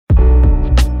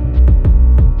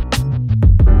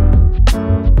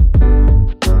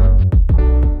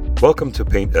Welcome to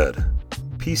Paint Ed.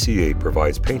 PCA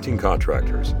provides painting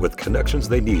contractors with connections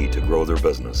they need to grow their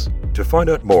business. To find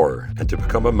out more and to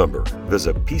become a member,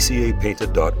 visit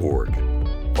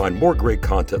pcapainted.org. Find more great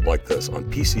content like this on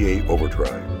PCA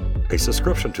Overdrive. A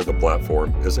subscription to the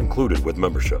platform is included with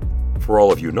membership. For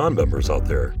all of you non-members out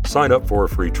there, sign up for a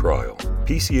free trial.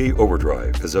 PCA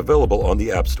Overdrive is available on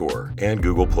the App Store and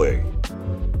Google Play.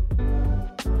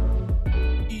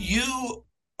 You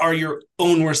are your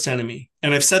own worst enemy.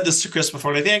 And I've said this to Chris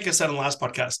before, and I think I said on the last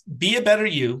podcast, be a better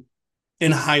you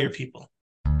and hire people.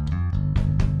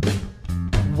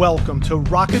 Welcome to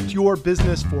Rocket Your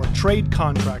Business for Trade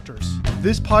Contractors.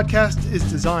 This podcast is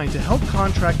designed to help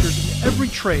contractors in every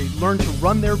trade learn to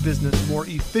run their business more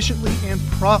efficiently and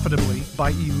profitably by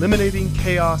eliminating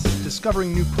chaos,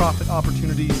 discovering new profit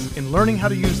opportunities, and learning how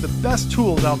to use the best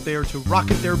tools out there to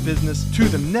rocket their business to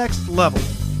the next level.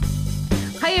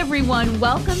 Hi everyone,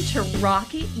 welcome to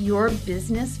Rocket Your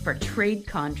Business for Trade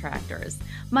Contractors.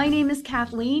 My name is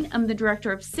Kathleen. I'm the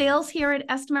Director of Sales here at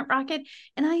Estimate Rocket,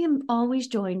 and I am always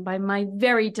joined by my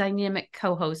very dynamic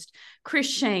co-host, Chris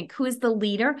Shank, who is the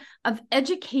leader of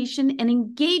education and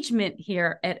engagement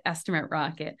here at Estimate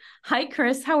Rocket. Hi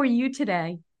Chris, how are you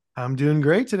today? I'm doing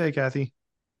great today, Kathy.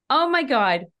 Oh my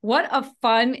God, what a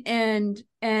fun and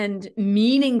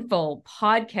meaningful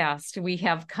podcast we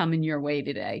have coming your way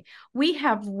today. We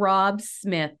have Rob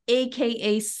Smith,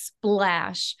 aka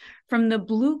Splash, from the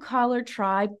Blue Collar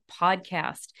Tribe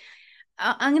podcast.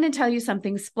 I'm going to tell you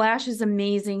something. Splash is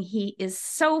amazing. He is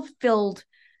so filled,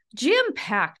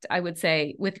 jam-packed, I would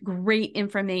say, with great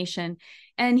information.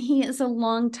 And he is a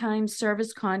longtime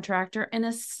service contractor and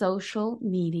a social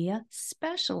media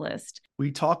specialist.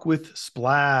 We talk with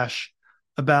Splash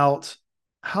about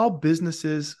how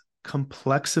businesses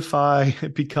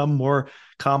complexify, become more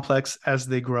complex as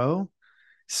they grow.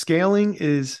 Scaling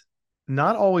is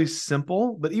not always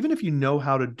simple, but even if you know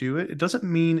how to do it, it doesn't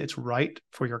mean it's right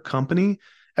for your company.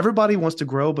 Everybody wants to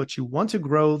grow, but you want to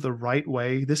grow the right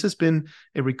way. This has been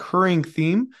a recurring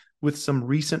theme with some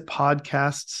recent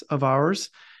podcasts of ours.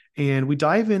 And we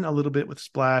dive in a little bit with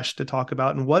Splash to talk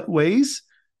about in what ways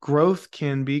growth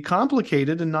can be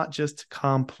complicated and not just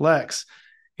complex.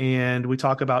 And we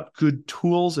talk about good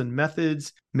tools and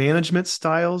methods, management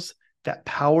styles that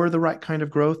power the right kind of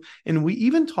growth. And we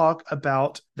even talk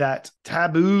about that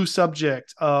taboo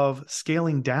subject of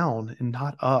scaling down and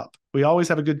not up. We always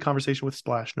have a good conversation with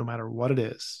Splash, no matter what it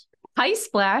is. Hi,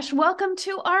 Splash. Welcome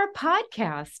to our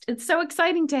podcast. It's so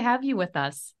exciting to have you with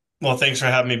us. Well, thanks for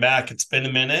having me back. It's been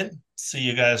a minute. See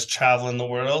you guys traveling the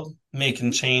world,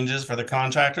 making changes for the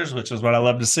contractors, which is what I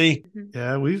love to see.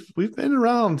 Yeah, we've been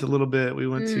around a little bit. We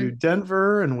went to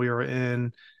Denver and we were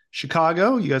in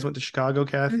Chicago. You guys went to Chicago,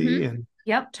 Kathy, and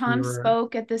yep. Tom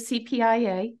spoke at the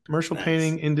CPIA, Commercial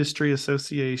Painting Industry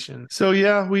Association. So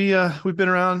yeah, we've been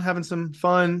around having some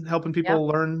fun, helping people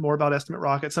learn more about Estimate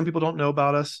Rocket. Some people don't know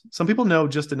about us. Some people know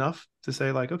just enough to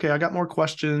say like, okay, I got more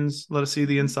questions. Let us see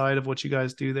the inside of what you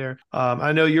guys do there.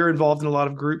 I know you're involved in a lot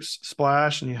of groups,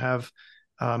 Splash, and you have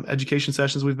education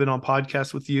sessions. We've been on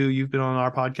podcasts with you. You've been on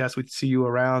our podcast. We see you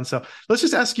around. So let's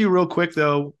just ask you real quick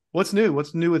though, what's new?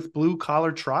 What's new with Blue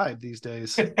Collar Tribe these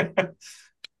days?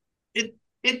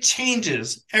 It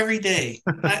changes every day.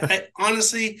 I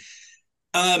honestly,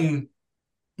 I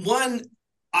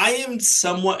am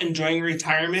somewhat enjoying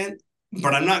retirement,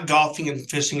 but I'm not golfing and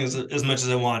fishing as much as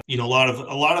I want. You know, a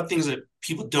lot of things that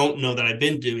people don't know that I've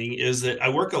been doing is that I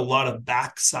work a lot of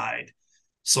backside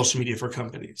social media for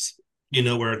companies, you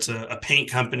know, where it's a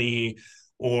paint company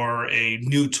or a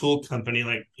new tool company.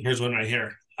 Like here's one right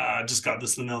here. Just got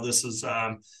this in the mail. This is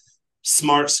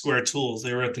Smart Square Tools.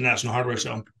 They were at the National Hardware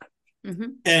Show.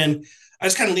 And I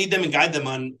just kind of lead them and guide them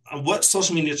on what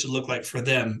social media should look like for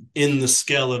them in the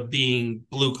scale of being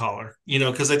blue collar, you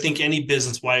know, because I think any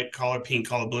business, white collar, pink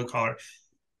collar, blue collar,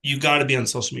 you got to be on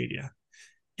social media.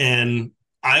 And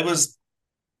I was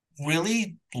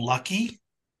really lucky.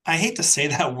 I hate to say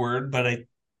that word, but I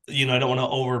don't want to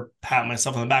over pat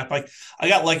myself on the back. But I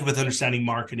got lucky with understanding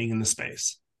marketing in the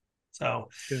space. So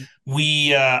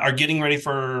we are getting ready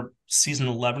for season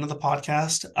 11 of the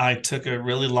podcast. I took a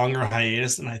really longer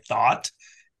hiatus than I thought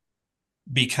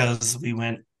because we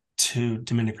went to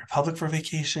Dominican Republic for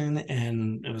vacation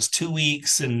and it was 2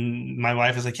 weeks. And my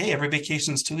wife was like, hey, every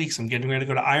vacation is 2 weeks. I'm getting ready to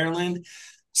go to Ireland.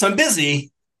 So I'm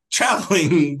busy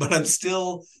traveling, but I'm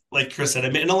still, like Chris said,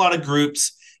 I'm in a lot of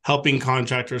groups helping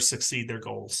contractors succeed their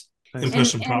goals and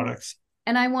pushing products.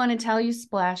 And I want to tell you,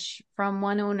 Splash, from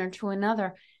one owner to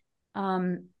another,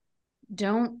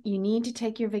 you need to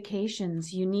take your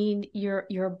vacations. You need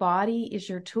your body is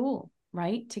your tool,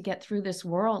 right? To get through this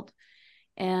world.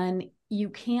 And you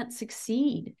can't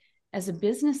succeed as a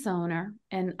business owner,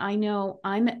 and I know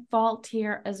I'm at fault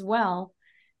here as well,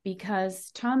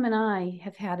 because Tom and I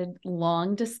have had a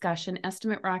long discussion.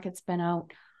 Estimate Rocket's been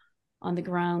out on the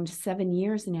ground 7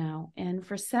 years now. And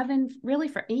for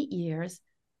 8 years,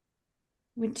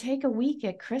 we'd take a week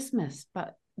at Christmas,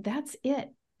 but that's it.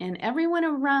 And everyone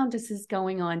around us is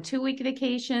going on 2-week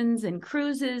vacations and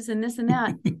cruises and this and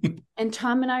that. And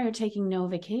Tom and I are taking no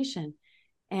vacation.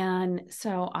 And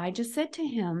so I just said to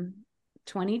him,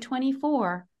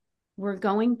 2024, we're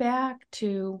going back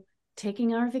to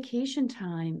taking our vacation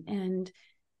time, and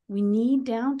we need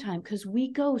downtime because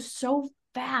we go so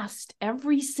fast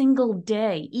every single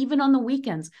day, even on the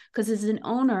weekends, because as an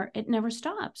owner, it never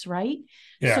stops, right?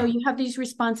 Yeah. So you have these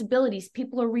responsibilities.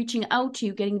 People are reaching out to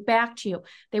you, getting back to you.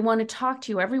 They want to talk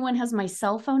to you. Everyone has my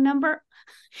cell phone number.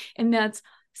 And that's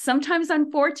sometimes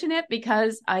unfortunate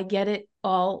because I get it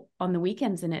all on the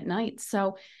weekends and at night.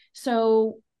 So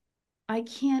I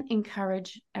can't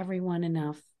encourage everyone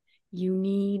enough. You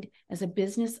need, as a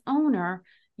business owner,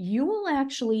 you will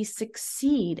actually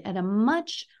succeed at a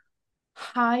much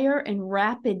higher and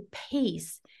rapid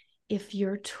pace if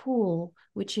your tool,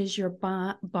 which is your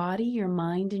body, your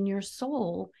mind, and your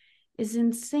soul, is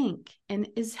in sync and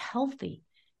is healthy.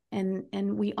 And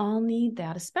we all need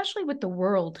that, especially with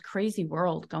the crazy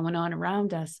world going on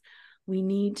around us. We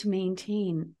need to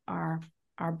maintain our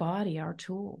body, our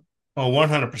tool. Well,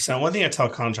 100%. One thing I tell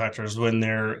contractors when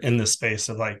they're in this space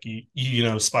of like,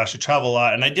 Splash, you travel a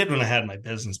lot. And I did when I had my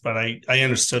business, but I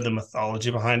understood the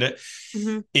mythology behind it.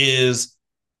 Mm-hmm. Is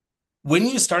when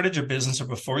you started your business or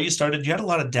before you started, you had a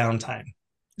lot of downtime.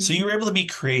 Mm-hmm. So you were able to be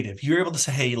creative. You were able to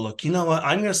say, hey, look, you know what?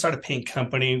 I'm going to start a paint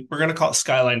company. We're going to call it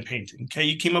Skyline Painting. Okay.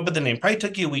 You came up with the name. Probably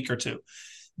took you a week or two.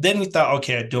 Then you thought,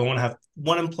 okay, I don't want to have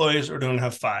 1 employee or don't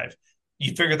have 5.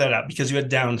 You figured that out because you had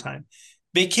downtime.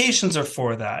 Vacations are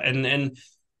for that. And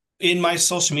in my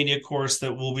social media course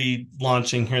that we'll be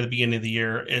launching here at the beginning of the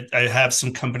year, I have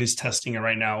some companies testing it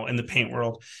right now in the paint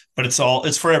world, but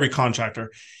it's for every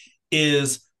contractor.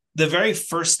 Is the very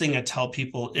first thing I tell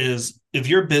people is, if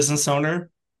you're a business owner,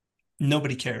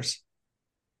 nobody cares.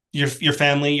 Your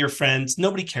family, your friends,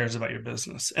 nobody cares about your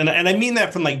business. And I mean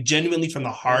that from like genuinely from the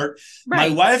heart. Right.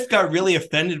 My wife got really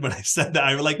offended when I said that.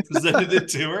 I like presented it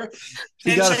to her.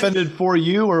 She got offended for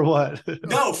you or what?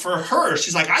 No, for her.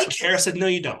 She's like, I care. I said, no,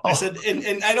 you don't. I said,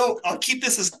 and I don't, I'll keep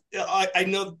this as, I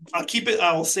know, I'll keep it,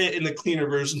 I'll say it in the cleaner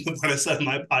version of what I said in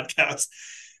my podcast.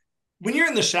 When you're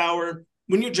in the shower,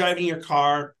 when you're driving your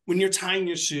car, when you're tying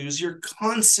your shoes, you're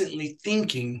constantly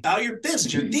thinking about your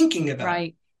business. You're thinking about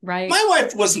it. Right. My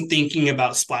wife wasn't thinking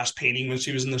about splash painting when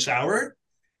she was in the shower.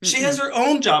 She has her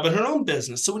own job and her own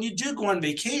business. So when you do go on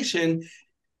vacation,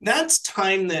 that's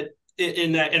time that,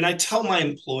 and I tell my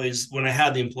employees, when I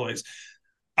had the employees,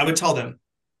 I would tell them,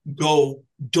 don't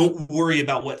worry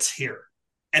about what's here.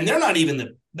 And they're not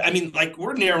even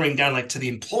we're narrowing down like to the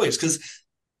employees, because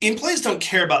employees don't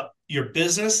care about your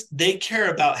business. They care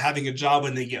about having a job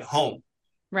when they get home.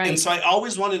 Right. And so I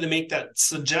always wanted to make that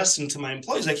suggestion to my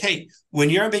employees, like, hey, when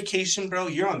you're on vacation, bro,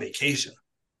 you're on vacation.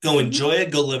 Go enjoy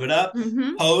it. Go live it up.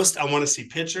 Post. I want to see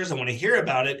pictures. I want to hear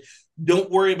about it.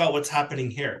 Don't worry about what's happening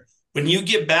here. When you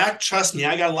get back, trust me,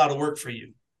 I got a lot of work for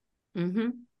you.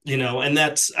 And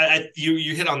that's,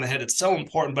 you hit on the head. It's so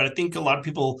important. But I think a lot of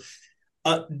people,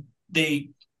 a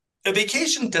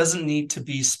vacation doesn't need to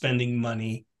be spending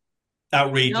money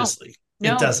outrageously.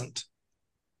 No. It doesn't.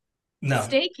 No.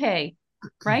 Staycay.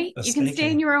 Right? You can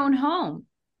stay in your own home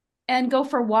and go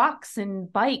for walks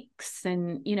and bikes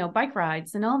and, bike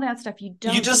rides and all that stuff. You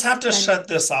just have to shut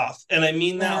this off. And I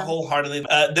mean that wholeheartedly.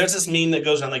 There's this meme that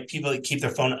goes on, like, people that keep their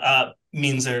phone up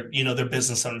means they're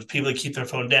business owners. People that keep their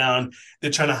phone down, they're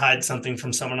trying to hide something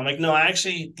from someone. I'm like, no, I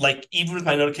actually, like, even with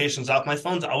my notifications off, my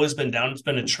phone's always been down. It's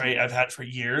been a trait I've had for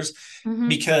years,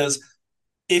 because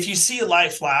if you see a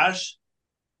light flash,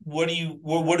 what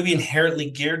are we inherently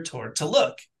geared toward? To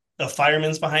look. A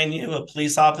fireman's behind you, a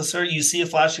police officer, you see a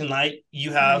flashing light,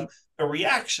 you have a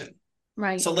reaction.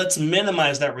 Right. So let's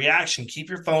minimize that reaction.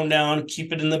 Keep your phone down,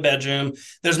 keep it in the bedroom.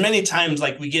 There's many times,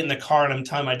 like, we get in the car and I'm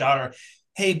telling my daughter,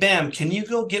 hey, Bam, can you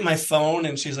go get my phone?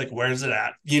 And she's like, where's it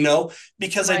at?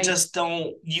 Because I just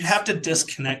don't, you have to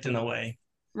disconnect in a way.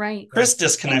 Right. Chris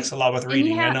disconnects a lot with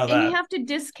reading. I know that. And you have to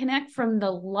disconnect from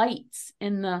the lights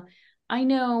and I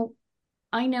know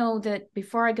that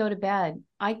before I go to bed,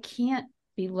 I can't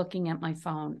be looking at my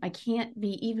phone. I can't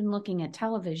be even looking at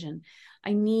television.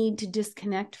 I need to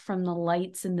disconnect from the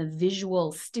lights and the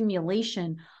visual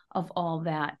stimulation of all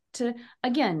that.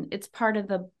 Again, it's part of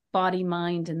the body,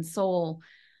 mind, and soul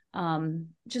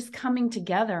just coming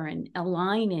together and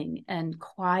aligning and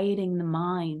quieting the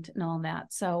mind and all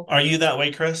that. So, are you that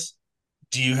way, Chris?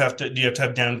 Do you have to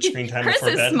have down screen time Chris before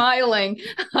is bed? smiling.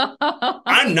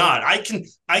 I'm not. I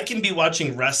can be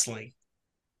watching wrestling,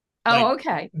 like Oh,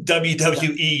 okay.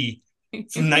 WWE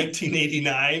from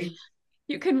 1989.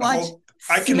 You can watch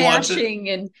I can watch it smashing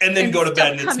and then go to bed,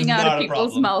 stuff and it's coming out of not a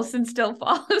people's problem. mouths and still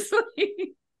fall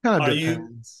asleep. Kind of Are you?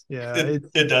 depends. Yeah,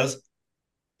 It does.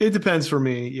 it depends for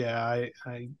me. Yeah,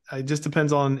 I just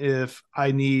depends on if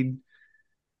I need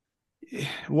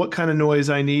what kind of noise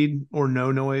I need or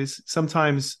no noise.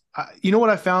 Sometimes, you know what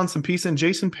I found some peace in?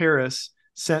 Jason Paris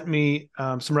sent me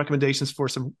some recommendations for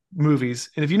some movies.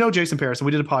 And if you know Jason Paris, and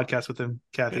we did a podcast with him,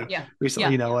 Kathy, Yeah. recently,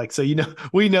 Yeah. you know, like, so, you know,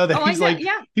 we know that Oh, he's I know. like,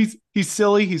 Yeah. he's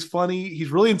silly, he's funny, he's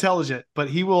really intelligent, but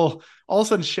he will all of a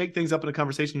sudden shake things up in a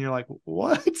conversation. And you're like,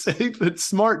 what? It's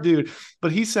smart dude.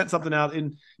 But he sent something out,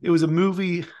 and it was a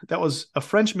movie that was a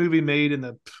French movie made in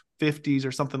the 50s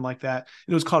or something like that.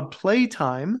 And it was called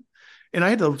Playtime. And I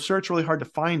had to search really hard to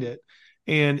find it.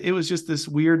 And it was just this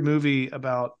weird movie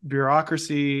about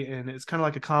bureaucracy, and it's kind of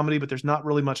like a comedy, but there's not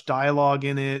really much dialogue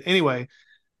in it. Anyway,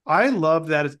 I love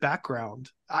that as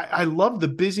background. I love the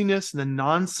busyness and the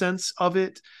nonsense of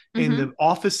it, and the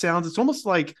office sounds. It's almost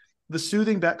like the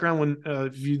soothing background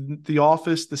when The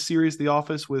Office, the series The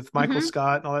Office with Michael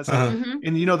Scott and all that stuff.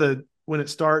 And you know, when it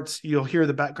starts, you'll hear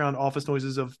the background office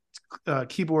noises of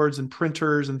keyboards and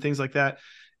printers and things like that.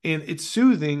 And it's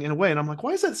soothing in a way. And I'm like,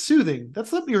 why is that soothing?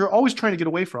 That's something you're always trying to get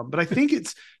away from. But I think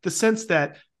it's the sense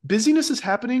that busyness is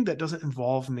happening that doesn't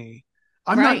involve me.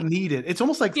 I'm not needed. It's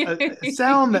almost like a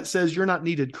sound that says you're not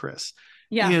needed, Chris.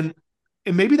 Yeah. And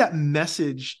maybe that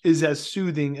message is as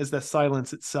soothing as the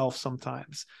silence itself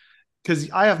sometimes.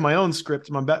 Because I have my own script,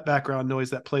 my background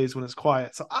noise that plays when it's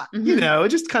quiet. So, you know, it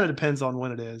just kind of depends on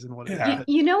when it is and what it is.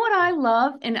 You know what I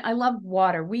love? And I love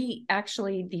water. We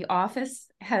actually, the office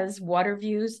has water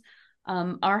views.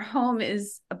 Our home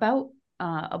is about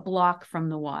a block from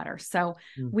the water. So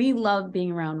we love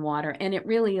being around water, and it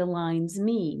really aligns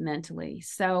me mentally.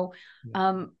 So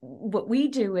what we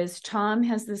do is Tom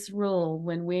has this rule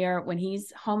when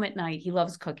he's home at night, he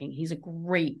loves cooking. He's a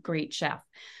great chef.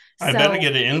 I better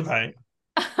get an invite.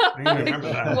 I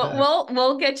remember that.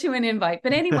 We'll get you an invite.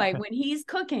 But anyway, when he's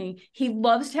cooking, he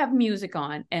loves to have music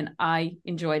on, and I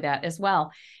enjoy that as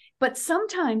well. But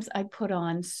sometimes I put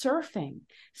on surfing.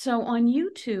 So on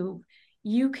YouTube,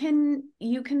 you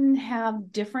can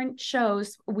have different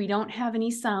shows. We don't have any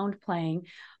sound playing,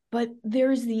 but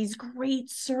there's these great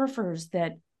surfers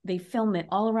that they film it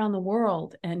all around the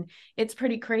world, and it's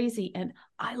pretty crazy. And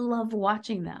I love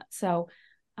watching that. So,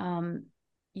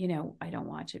 you know, I don't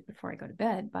watch it before I go to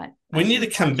bed, but we need to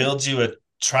come build you a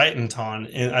Triton Ton.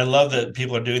 And I love that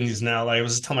people are doing these now. Like, I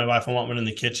was just telling my wife I want one in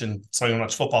the kitchen so I can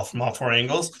watch football from all four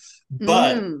angles.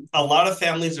 But a lot of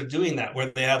families are doing that, where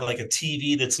they have like a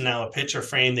TV that's now a picture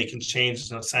frame they can change.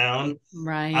 There's no sound.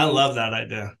 Right. I love that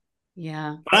idea.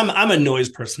 Yeah. But I'm a noise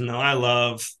person though.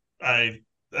 I'm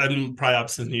probably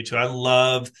opposite than you two. I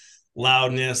love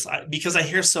loudness because I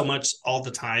hear so much all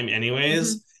the time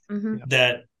anyways,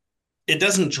 that it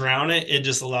doesn't drown it. It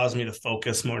just allows me to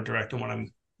focus more direct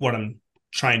on what I'm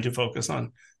trying to focus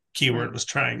on. Keyword was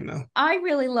trying though. I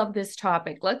really love this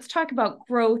topic. Let's talk about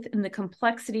growth and the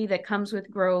complexity that comes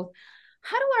with growth.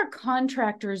 How do our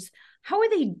contractors, how are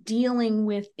they dealing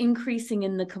with increasing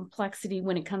in the complexity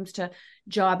when it comes to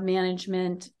job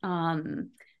management,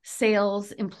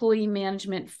 sales, employee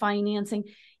management, financing?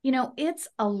 You know, it's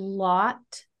a lot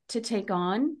to take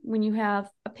on when you have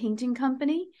a painting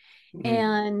company.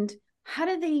 And how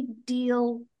do they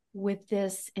deal with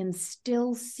this and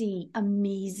still see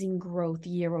amazing growth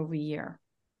year over year?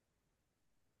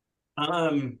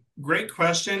 Great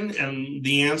question. And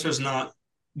the answer is not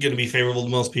going to be favorable to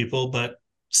most people, but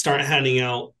start handing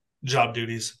out job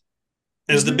duties.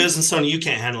 As the business owner, you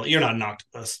can't handle it. You're not an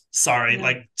octopus. Sorry,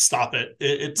 like stop it.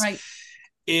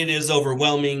 It is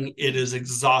overwhelming. It is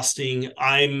exhausting.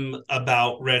 I'm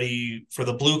about ready for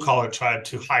the blue collar tribe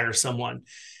to hire someone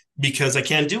because I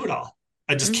can't do it all.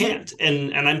 I just can't.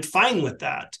 And I'm fine with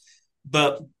that.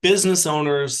 But business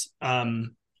owners,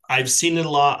 I've seen it a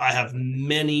lot. I have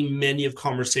many of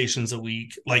conversations a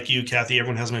week. Like you, Kathy,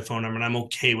 everyone has my phone number and I'm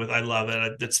okay with it. I love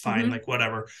it. It's fine, like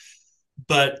whatever.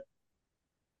 But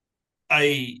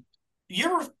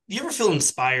you ever feel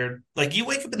inspired? Like you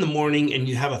wake up in the morning and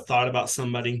you have a thought about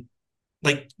somebody,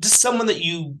 like just someone that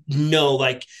you know,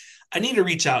 like I need to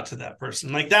reach out to that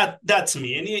person. Like that's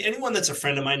me. Anyone that's a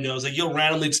friend of mine knows, like you'll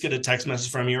randomly just get a text message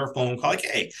from me or a phone call, like,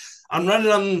 hey, I'm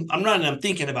running, I'm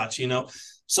thinking about you, you know?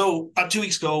 So about 2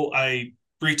 weeks ago, I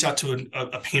reached out to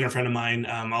a painter friend of mine.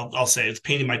 I'll say it's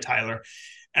Painting by Tyler.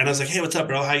 And I was like, hey, what's up,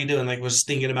 bro? How you doing? Like, was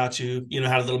thinking about you, you know,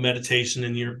 had a little meditation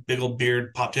and your big old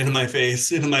beard popped into my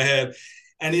face, into my head.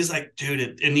 And he's like,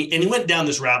 dude, and he went down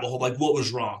this rabbit hole, like, what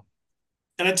was wrong?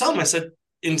 And I tell him, I said,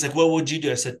 and he's like, what would you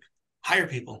do? I said, hire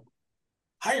people.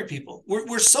 Hire people.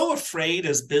 We're so afraid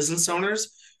as business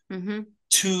owners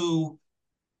to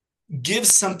give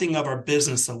something of our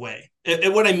business away.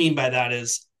 And what I mean by that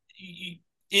is,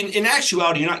 in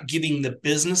actuality, you're not giving the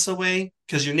business away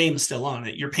because your name's still on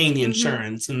it. You're paying the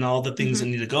insurance and all the things that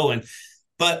need to go in.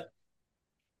 But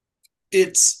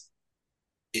it's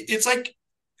like,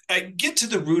 I get to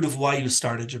the root of why you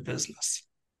started your business.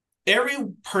 Every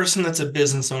person that's a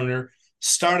business owner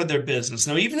started their business.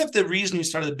 Now, even if the reason you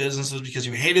started the business was because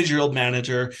you hated your old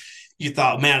manager, you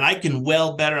thought, man, I can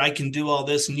weld better, I can do all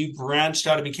this, and you branched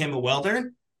out and became a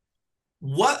welder.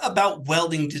 What about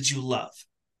welding did you love?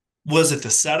 Was it the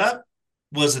setup?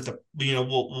 Was it the,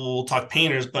 we'll talk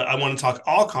painters, but I want to talk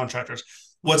all contractors.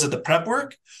 Was it the prep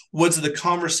work? Was it the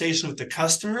conversation with the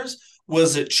customers?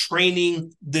 Was it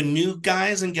training the new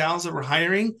guys and gals that were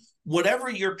hiring? Whatever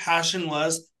your passion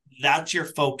was, that's your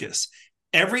focus.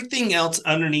 Everything else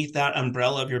underneath that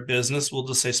umbrella of your business, we'll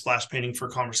just say splash painting for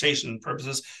conversation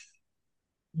purposes.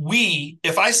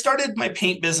 If I started my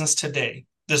paint business today,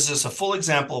 this is a full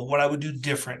example of what I would do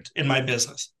different in my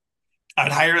business.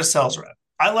 I'd hire a sales rep.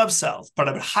 I love sales, but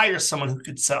I would hire someone who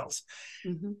could sales.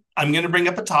 I'm going to bring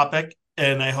up a topic,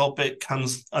 and I hope it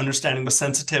comes understanding with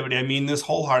sensitivity. I mean this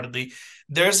wholeheartedly.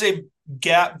 There's a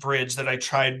gap bridge that I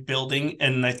tried building,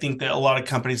 and I think that a lot of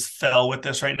companies fail with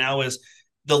this right now, is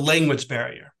the language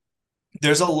barrier.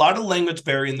 There's a lot of language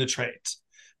barrier in the trades,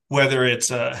 whether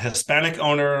it's a Hispanic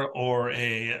owner or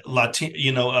a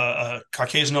Latino, a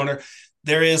Caucasian owner.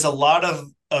 There is a lot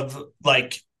of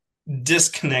like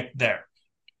disconnect there.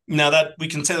 Now that we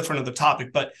can say that for another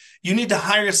topic, but you need to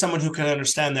hire someone who can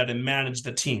understand that and manage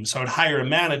the team. So I'd hire a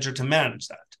manager to manage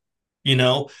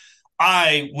that.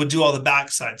 I would do all the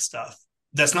backside stuff.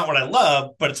 That's not what I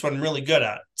love, but it's what I'm really good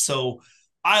at. So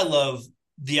I love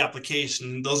the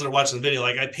application. Those that are watching the video,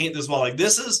 like I paint this wall. Like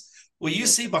this is what you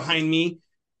see behind me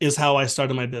is how I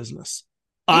started my business.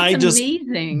 I just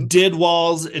did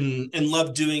walls and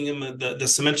loved doing them, the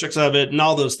symmetrics of it and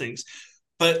all those things.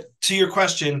 But to your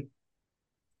question,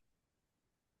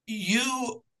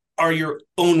 you are your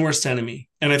own worst enemy.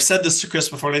 And I've said this to Chris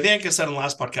before, and I think I said in the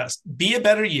last podcast, be a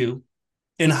better you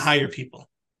and hire people.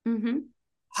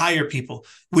 Hire people.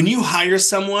 When you hire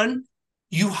someone,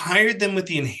 you hired them with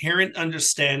the inherent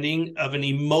understanding of an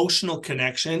emotional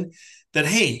connection that,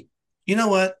 hey, you know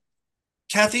what?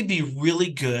 Kathy'd be really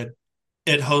good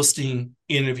at hosting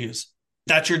interviews.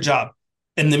 That's your job.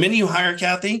 And the minute you hire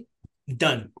Kathy,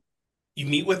 done. You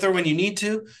meet with her when you need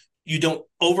to. You don't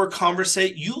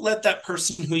over-conversate. You let that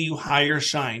person who you hire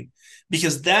shine,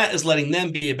 because that is letting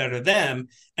them be a better them.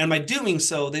 And by doing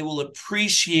so, they will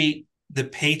appreciate the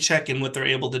paycheck and what they're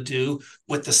able to do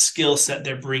with the skill set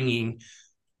they're bringing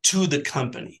to the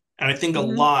company. And I think I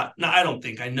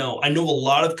know a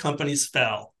lot of companies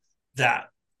fail that.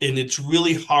 And it's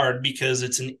really hard because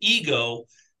it's an ego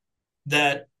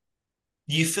that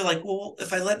you feel like, well,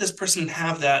 if I let this person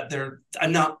have that,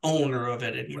 I'm not owner of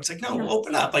it anymore. It's like, no,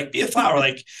 open up, like be a flower,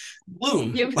 like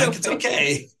bloom, like it's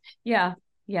okay. Yeah.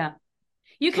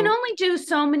 You can only do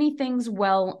so many things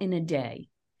well in a day.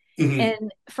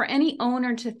 And for any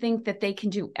owner to think that they can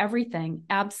do everything,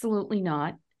 absolutely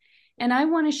not. And I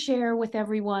want to share with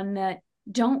everyone that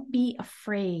don't be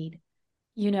afraid.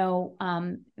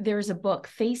 There's a book,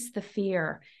 Face the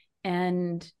Fear,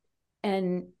 and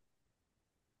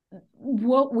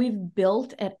what we've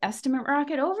built at Estimate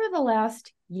Rocket over the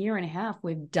last year and a half,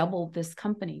 we've doubled this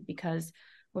company because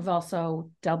we've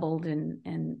also doubled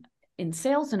in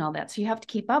sales and all that. So you have to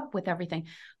keep up with everything.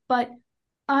 But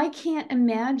I can't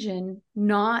imagine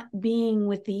not being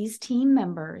with these team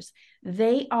members.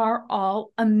 They are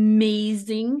all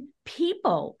amazing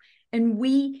people. And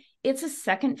it's a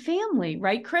second family,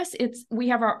 right, Chris? We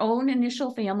have our own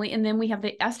initial family, and then we have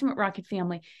the Estimate Rocket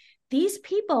family. These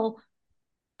people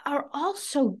are all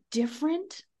so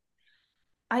different.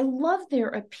 I love their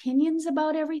opinions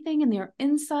about everything and their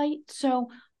insight. So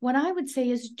what I would say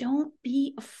is don't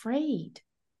be afraid.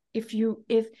 If you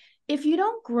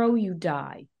don't grow, you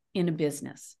die in a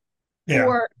business. Yeah.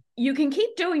 Or you can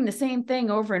keep doing the same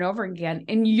thing over and over again,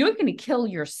 and you're going to kill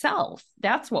yourself.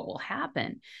 That's what will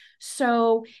happen.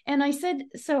 So, and I said,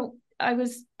 so I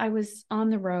was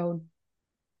on the road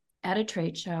at a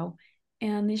trade show,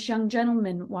 and this young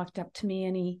gentleman walked up to me,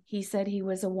 and he said he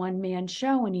was a one-man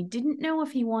show, and he didn't know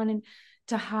if he wanted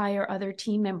to hire other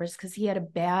team members because he had a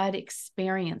bad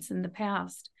experience in the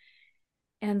past.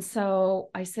 And so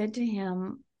I said to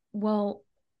him, well,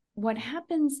 what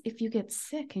happens if you get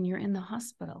sick and you're in the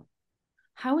hospital?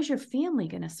 How is your family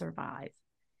going to survive?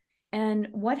 And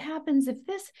what happens if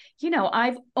this,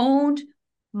 I've owned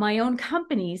my own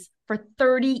companies for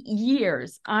 30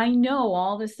 years. I know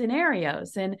all the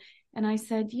scenarios. And I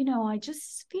said, I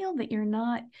just feel that you're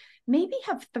not, maybe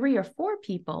have 3 or 4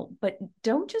 people, but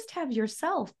don't just have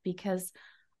yourself, because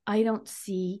I don't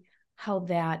see how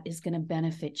that is going to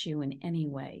benefit you in any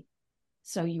way.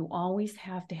 So you always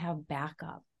have to have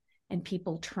backup and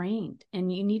people trained,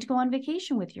 and you need to go on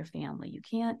vacation with your family. You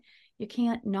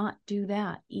can't not do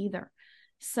that either.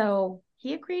 So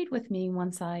he agreed with me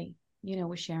once I,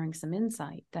 was sharing some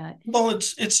insight that. Well,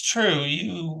 it's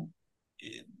true.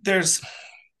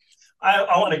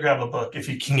 I want to grab a book if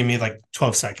you can give me like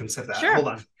 12 seconds of that. Sure. Hold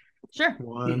on. Sure.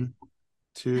 1,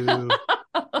 2,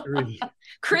 3.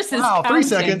 Chris is wow, counting. 3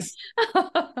 seconds.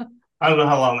 I don't know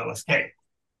how long that was. Okay.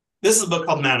 This is a book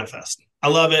called Manifest. I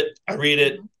love it. I read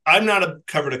it. I'm not a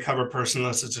cover-to-cover person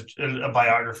unless it's a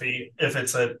biography.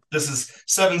 This is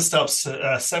 7 steps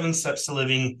to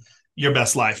living your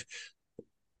best life.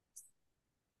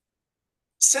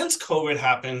 Since COVID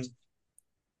happened,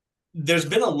 there's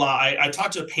been a lot. I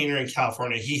talked to a painter in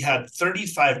California. He had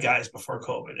 35 guys before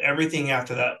COVID. Everything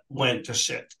after that went to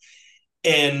shit.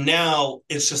 And now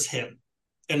it's just him.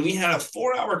 And we had a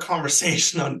 4-hour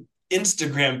conversation on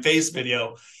Instagram face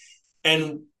video.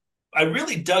 And I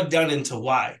really dug down into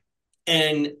why,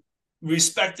 and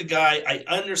respect the guy. I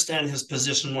understand his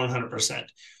position 100%.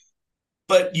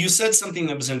 But you said something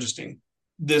that was interesting.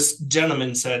 This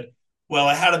gentleman said, well,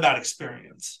 I had a bad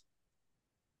experience.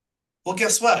 Well,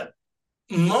 guess what?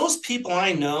 Most people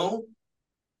I know,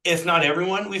 if not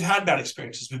everyone, we've had bad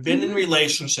experiences. We've been in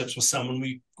relationships with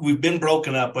someone we've been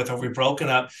broken up with, or we've broken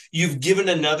up. You've given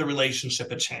another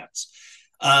relationship a chance.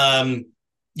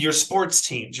 Your sports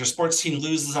team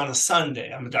loses on a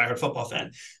Sunday. I'm a diehard football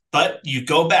fan, but you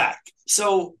go back.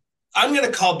 So I'm going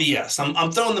to call BS.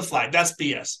 I'm throwing the flag. That's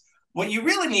BS. What you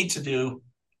really need to do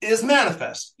is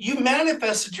manifest. You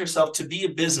manifested yourself to be a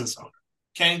business owner.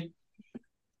 Okay.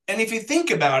 And if you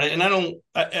think about it, and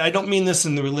I don't mean this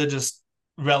in the religious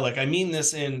relic. I mean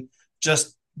this in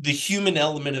just the human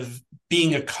element of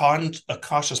being a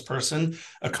cautious person,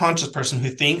 a conscious person who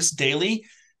thinks daily.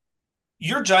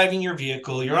 You're driving your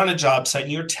vehicle, you're on a job site,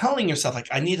 and you're telling yourself, like,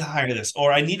 I need to hire this,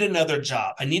 or I need another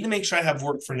job. I need to make sure I have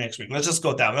work for next week. Let's just go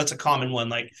with that. That's a common one.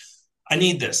 Like, I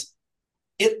need this.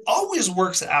 It always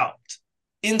works out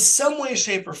in some way,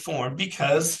 shape, or form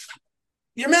because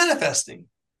you're manifesting.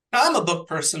 Now, I'm a book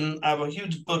person. I have a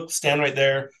huge book stand right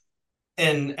there.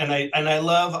 And I'm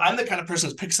the kind of person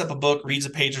that picks up a book, reads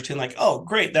a page or two, and like, oh,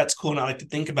 great, that's cool. And I like to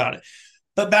think about it.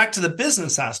 But back to the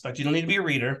business aspect, you don't need to be a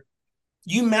reader.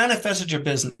 You manifested your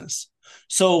business.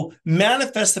 So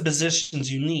manifest the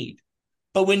positions you need.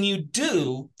 But when you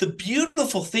do, the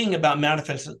beautiful thing about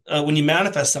when you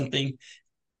manifest something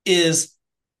is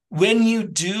when you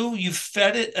do, you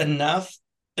fed it enough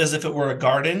as if it were a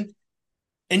garden,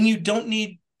 and you don't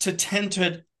need to tend to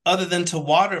it other than to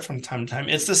water it from time to time.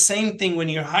 It's the same thing when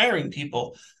you're hiring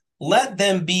people. Let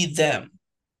them be them.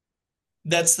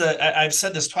 I've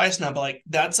said this twice now, but like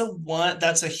that's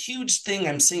a huge thing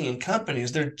I'm seeing in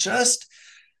companies.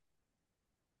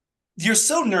 You're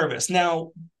so nervous.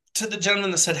 Now, to the gentleman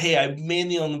that said, hey, I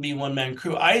may only be one-man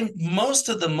crew. Most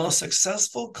of the most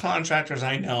successful contractors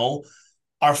I know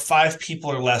are 5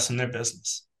 people or less in their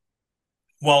business.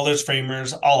 Welders,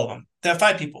 framers, all of them. They have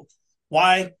 5 people.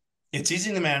 Why? It's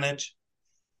easy to manage.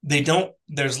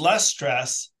 There's less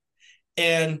stress,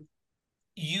 and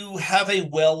you have a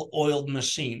well-oiled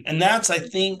machine. And that's, I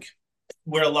think,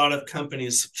 where a lot of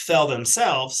companies fail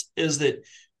themselves, is that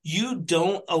you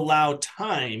don't allow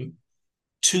time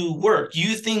to work.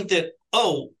 You think that,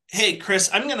 oh, hey, Chris,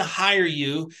 I'm going to hire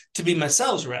you to be my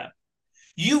sales rep.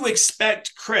 You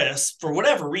expect Chris, for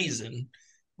whatever reason,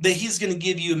 that he's going to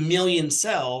give you 1 million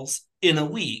sales in a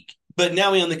week, but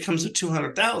now he only comes with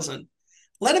 200,000.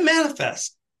 Let him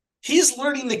manifest. He's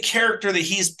learning the character that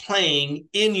he's playing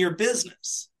in your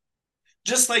business.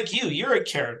 Just like you're a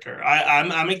character.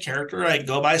 I'm a character. I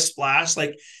go by Splash.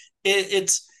 Like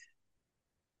it's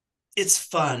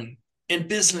fun, and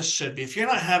business should be. If you're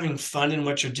not having fun in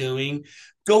what you're doing,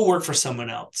 go work for someone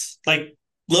else. Like,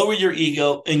 lower your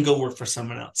ego and go work for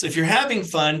someone else. If you're having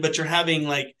fun, but you're having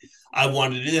like, I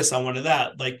want to do this, I want to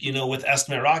that. Like, with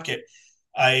Estimate Rocket,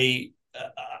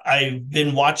 I've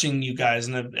been watching you guys,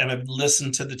 and I've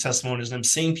listened to the testimonies, and I'm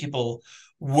seeing people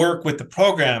work with the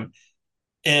program.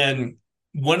 And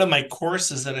one of my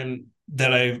courses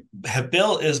that I have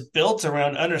built is built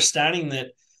around understanding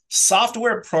that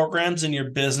software programs in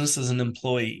your business as an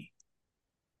employee.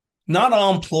 Not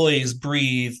all employees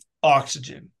breathe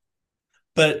oxygen,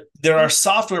 but there are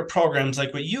software programs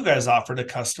like what you guys offer to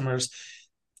customers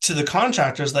to the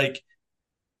contractors, like,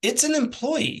 it's an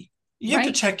employee. You have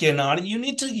to check in on it. You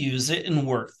need to use it and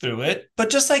work through it. But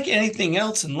just like anything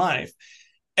else in life,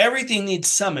 everything needs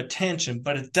some attention,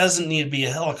 but it doesn't need to be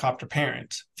a helicopter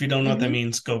parent. If you don't know what that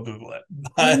means, go Google it.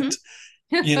 But,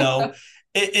 you know,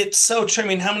 it's so true. I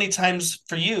mean, how many times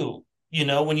for you, you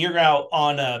know, when you're out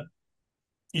on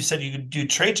you said you could do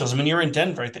trade shows. I mean, you were in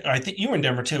Denver. I think you were in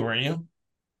Denver too, weren't you?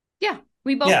 Yeah,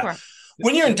 we both were.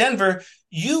 When you're in Denver,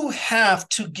 you have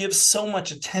to give so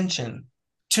much attention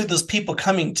to those people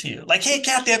coming to you. Like, hey,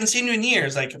 Kathy, I haven't seen you in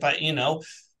years. Like, if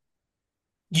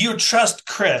you trust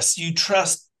Chris, you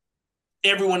trust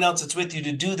everyone else that's with you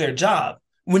to do their job.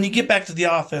 When you get back to the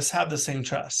office, have the same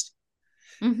trust.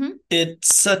 It's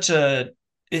such an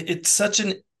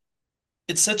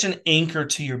anchor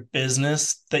to your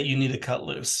business that you need to cut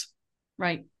loose.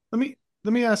 Right.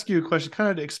 Let me ask you a question,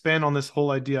 kind of to expand on this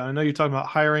whole idea. I know you're talking about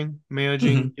hiring,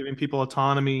 managing, giving people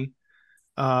autonomy,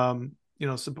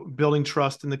 so building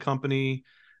trust in the company,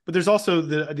 but there's also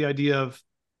the idea of,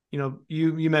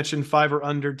 you mentioned 5 or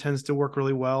under tends to work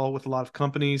really well with a lot of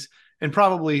companies, and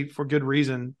probably for good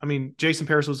reason. I mean, Jason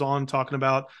Paris was on talking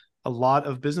about a lot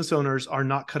of business owners are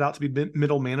not cut out to be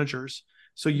middle managers.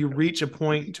 So you reach a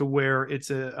point to where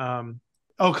it's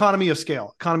economy of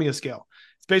scale.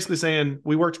 It's basically saying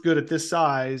we worked good at this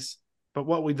size, but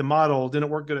the model didn't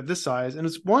work good at this size. And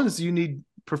you need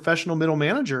professional middle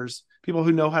managers, people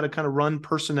who know how to kind of run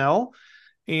personnel.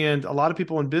 And a lot of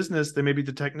people in business, they may be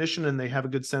the technician and they have a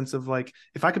good sense of like,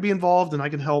 if I could be involved and I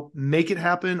can help make it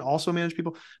happen, also manage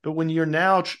people. But when you're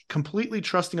now completely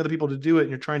trusting other people to do it,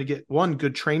 and you're trying to get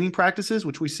good training practices,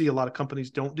 which we see a lot of companies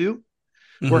don't do,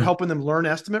 we're helping them learn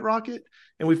Estimate Rocket.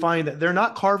 And we find that they're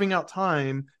not carving out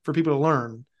time for people to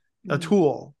learn a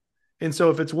tool. And so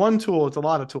if it's one tool, it's a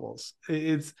lot of tools.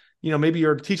 It's, maybe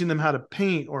you're teaching them how to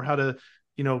paint or how to,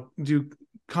 do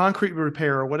concrete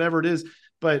repair or whatever it is.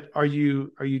 But are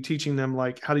you teaching them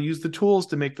like how to use the tools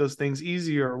to make those things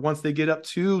easier? Once they get up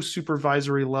to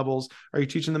supervisory levels, are you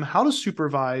teaching them how to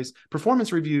supervise,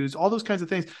 performance reviews, all those kinds of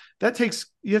things?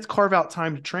 You have to carve out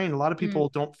time to train. A lot of people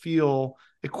don't feel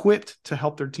equipped to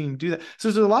help their team do that.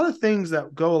 So there's a lot of things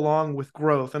that go along with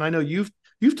growth. And I know you've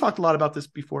talked a lot about this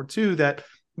before too, that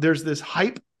there's this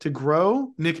hype to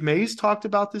grow. Nick Mays talked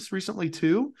about this recently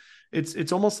too.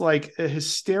 It's almost like a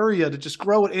hysteria to just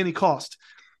grow at any cost.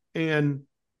 And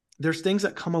there's things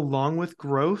that come along with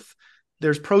growth.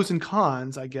 There's pros and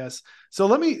cons, I guess. So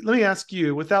let me ask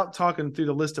you, without talking through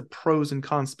the list of pros and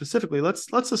cons specifically,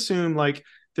 let's assume like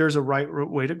there's a right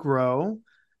way to grow.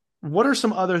 What are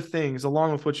some other things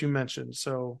along with what you mentioned?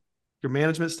 So your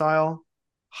management style,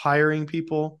 hiring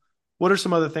people. What are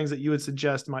some other things that you would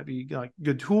suggest might be like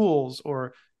good tools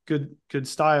or good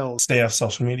styles? Stay off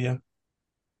social media.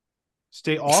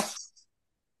 Stay off?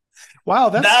 Wow,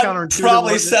 that's counterintuitive. That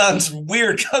probably sounds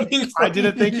weird coming from I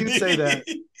didn't think you'd say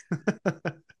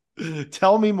that.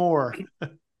 Tell me more.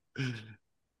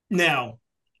 Now,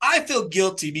 I feel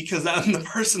guilty because I'm the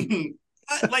person,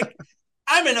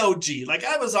 I'm an OG. Like,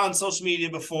 I was on social media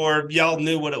before y'all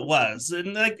knew what it was.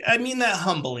 And I mean that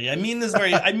humbly. I mean this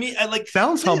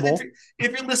sounds humble.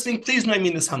 If you're listening, please know I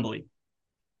mean this humbly.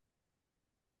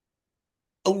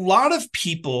 A lot of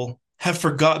people have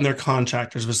forgotten their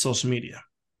contractors with social media.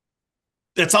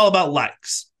 It's all about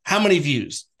likes, how many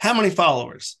views, how many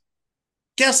followers.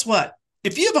 Guess what?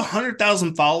 If you have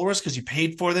 100,000 followers because you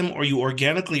paid for them or you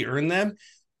organically earn them,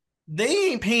 they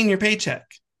ain't paying your paycheck.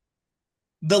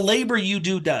 The labor you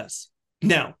do does.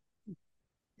 Now,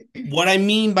 what I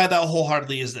mean by that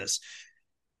wholeheartedly is this.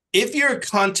 If you're a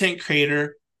content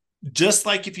creator, just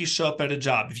like if you show up at a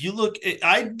job, if you look,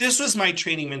 this was my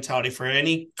training mentality for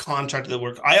any contractor that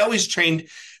work. I always trained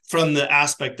from the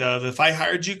aspect of, if I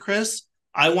hired you, Chris,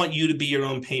 I want you to be your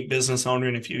own paint business owner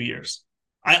in a few years.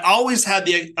 I always had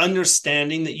the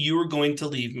understanding that you were going to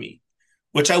leave me,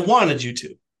 which I wanted you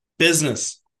to.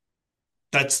 Business.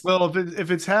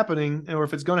 If it's happening or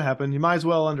if it's going to happen, you might as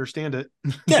well understand it.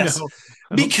 Yes,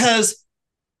 because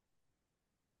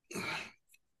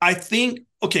I think,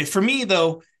 for me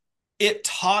though, it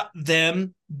taught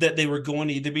them that they were going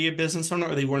to either be a business owner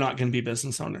or they were not going to be a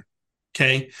business owner.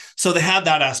 Okay. So they have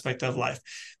that aspect of life.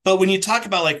 But when you talk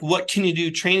about like, what can you do?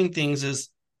 Training things is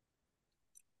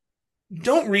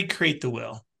don't recreate the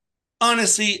wheel.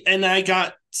 Honestly, and I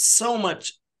got so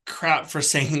much crap for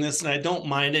saying this and I don't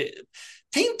mind it.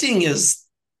 Painting is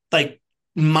like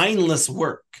mindless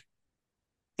work.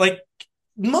 Like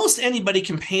most anybody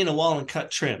can paint a wall and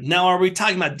cut trim. Now, are we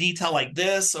talking about detail like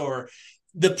this or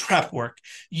the prep work?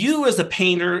 You as a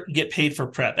painter get paid for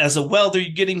prep. As a welder,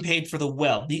 you're getting paid for the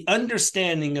weld. The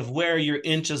understanding of where your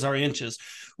inches are inches.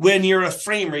 When you're a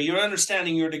framer, you're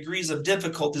understanding your degrees of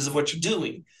difficulties of what you're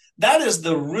doing. That is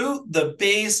the root, the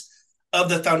base of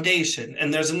the foundation.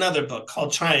 And there's another book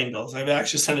called Triangles. I've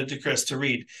actually sent it to Chris to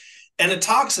read. And it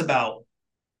talks about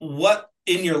what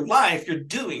in your life you're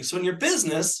doing. So in your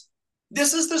business,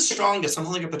 this is the strongest. I'm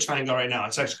holding up a triangle right now.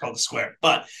 It's actually called a square,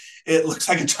 but it looks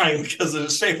like a triangle because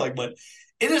it's shaped like one.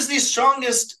 It is the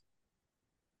strongest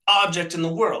object in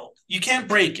the world. You can't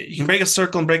break it. You can break a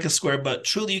circle and break a square, but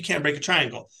truly you can't break a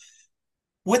triangle.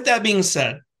 With that being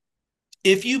said,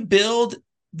 if you build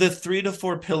the 3 to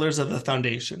 4 pillars of the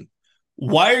foundation,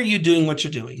 why are you doing what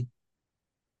you're doing?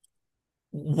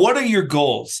 What are your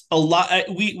goals?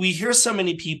 We hear so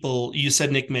many people. You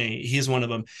said Nick May, he's one of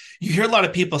them. You hear a lot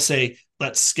of people say,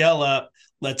 "Let's scale up.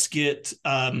 Let's get,"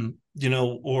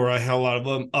 or I hear a lot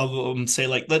of them say,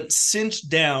 like, "Let's cinch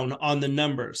down on the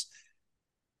numbers."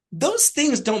 Those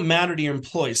things don't matter to your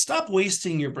employees. Stop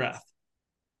wasting your breath.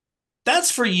 That's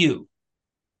for you.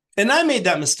 And I made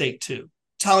that mistake too,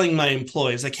 telling my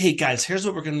employees, like, "Hey guys, here's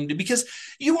what we're going to do," because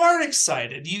you are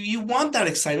excited. You want that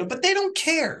excitement, but they don't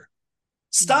care.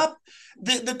 Stop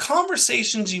the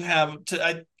conversations you have.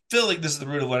 I feel like this is the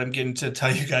root of what I'm getting to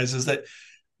tell you guys, is that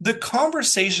the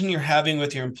conversation you're having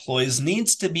with your employees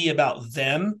needs to be about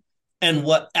them and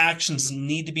what actions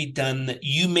need to be done that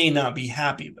you may not be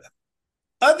happy with.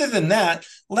 Other than that,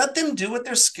 let them do what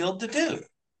they're skilled to do.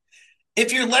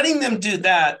 If you're letting them do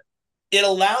that, it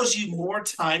allows you more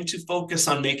time to focus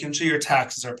on making sure your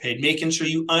taxes are paid, making sure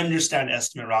you understand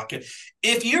Estimate Rocket.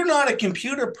 If you're not a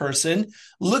computer person,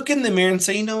 look in the mirror and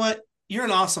say, "You know what? You're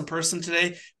an awesome person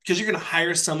today because you're going to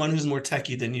hire someone who's more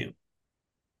techie than you."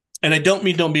 And I don't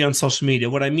mean don't be on social media.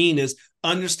 What I mean is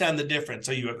understand the difference.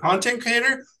 Are you a content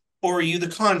creator or are you the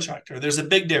contractor? There's a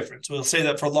big difference. We'll say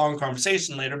that for a long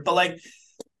conversation later. But like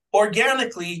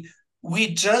organically,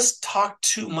 we just talk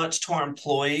too much to our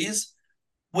employees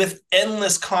with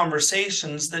endless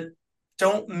conversations that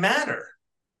don't matter.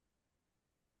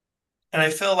 And I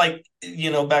feel like,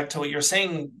 back to what you're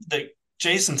saying, that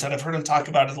Jason said, I've heard him talk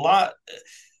about it a lot.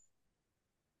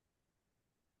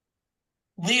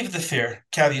 Leave the fear.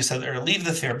 Kathy, you said earlier, leave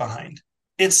the fear behind.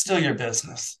 It's still your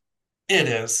business. It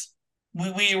is.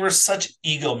 We were such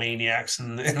egomaniacs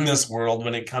in this world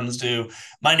when it comes to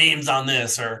my name's on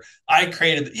this or I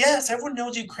created it. Yes, everyone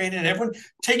knows you created it. Everyone,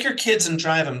 take your kids and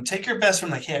drive them. Take your best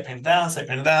friend, like, "Hey, I painted the house, I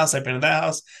painted the house, I painted the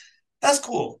house." That's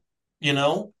cool,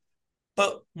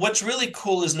 But what's really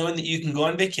cool is knowing that you can go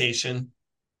on vacation,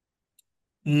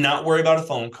 not worry about a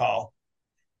phone call,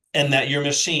 and that your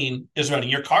machine is running.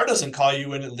 Your car doesn't call you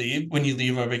when you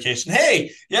leave on vacation.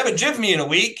 "Hey, you haven't driven me in a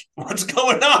week. What's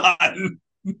going on?"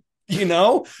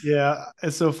 Yeah,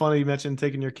 it's so funny you mentioned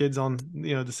taking your kids on,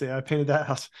 to say, "I painted that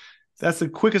house." That's the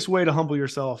quickest way to humble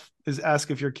yourself, is ask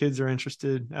if your kids are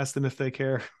interested. Ask them if they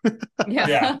care.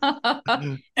 Yeah.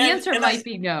 The answer might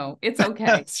be no. It's okay.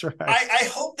 That's right. I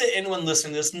hope that anyone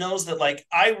listening to this knows that, like,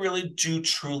 I really do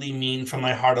truly mean from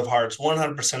my heart of hearts,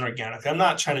 100% organic. I'm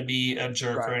not trying to be a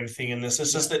jerk or anything in this.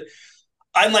 It's just that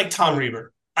I'm like Tom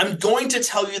Reber. I'm going to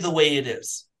tell you the way it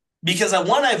is. Because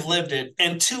one, I've lived it,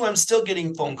 and two, I'm still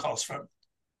getting phone calls from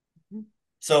it.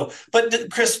 So,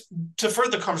 but Chris, to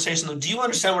further the conversation, do you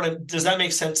understand does that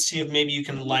make sense to you? Maybe you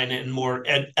can align it in more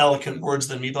eloquent words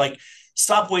than me, but like,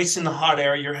 stop wasting the hot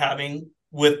air you're having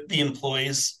with the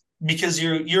employees because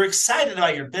you're excited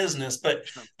about your business. But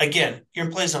again, your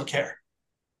employees don't care.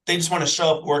 They just want to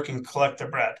show up, work, and collect their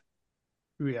bread.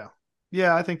 Yeah.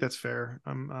 Yeah, I think that's fair.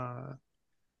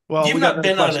 You've not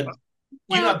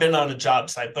been on a job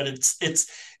site, but it's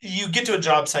you get to a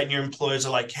job site and your employers are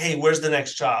like, "Hey, where's the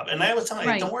next job?" And I was telling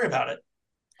you, Don't worry about it.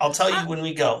 I'll tell you when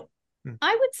we go.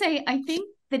 I would say, I think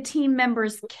the team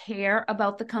members care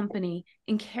about the company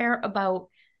and care about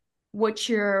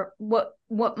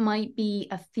what might be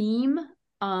a theme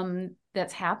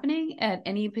that's happening at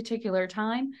any particular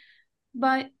time,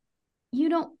 but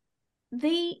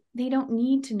they don't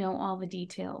need to know all the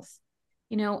details.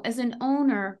 As an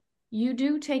owner, you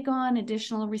do take on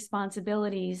additional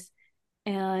responsibilities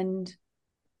and,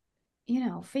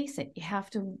 face it, you have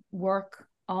to work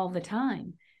all the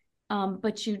time.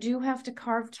 But you do have to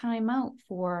carve time out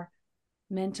for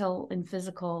mental and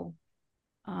physical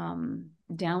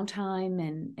downtime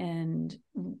and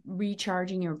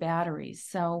recharging your batteries.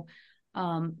 So,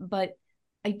 but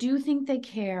I do think they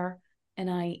care, and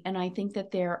I think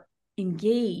that they're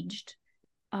engaged.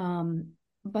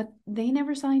 But they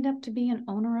never signed up to be an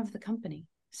owner of the company.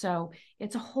 So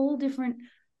it's a whole different,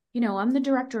 I'm the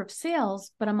director of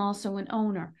sales, but I'm also an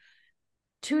owner.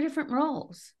 Two different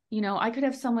roles. I could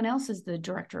have someone else as the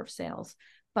director of sales,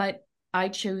 but I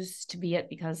choose to be it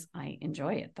because I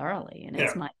enjoy it thoroughly and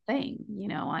it's my thing.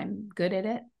 I'm good at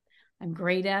it I'm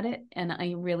great at it and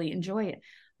I really enjoy it.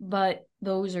 But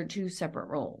those are two separate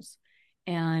roles.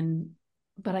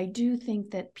 But I do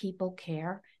think that people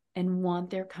care and want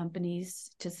their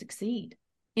companies to succeed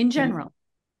in general.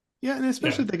 And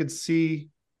especially if they could see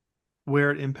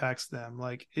where it impacts them.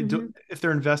 Like if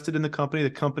they're invested in the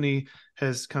company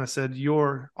has kind of said,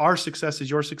 our success is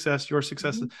your success, your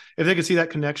success. If they could see that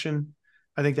connection,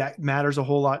 I think that matters a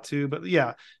whole lot too. But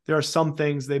yeah, there are some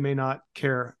things they may not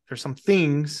care. There's some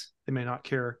things they may not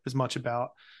care as much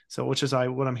about. So, which is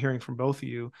what I'm hearing from both of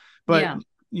you. But,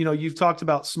 you've talked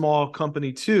about small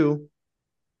company too.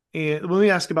 And let me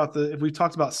ask about if we've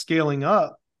talked about scaling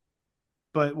up,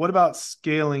 but what about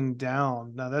scaling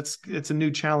down? Now it's a new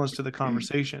challenge to the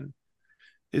conversation.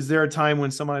 Is there a time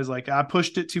when somebody's like, I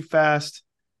pushed it too fast.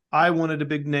 I wanted a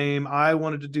big name. I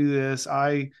wanted to do this.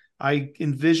 I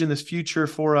envision this future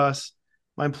for us.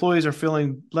 My employees are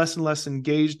feeling less and less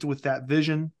engaged with that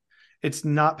vision. It's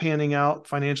not panning out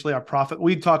financially. Our profit,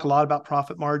 we talk a lot about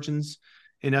profit margins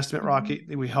in Estimate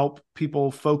Rocket. We help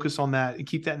people focus on that and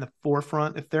keep that in the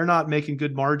forefront. If they're not making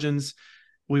good margins,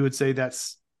 we would say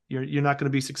you're not going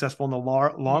to be successful in the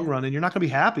long run, and you're not going to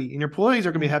be happy, and your employees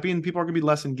are going to be happy, and people are going to be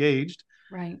less engaged.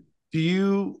 Right. Do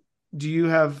you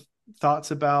have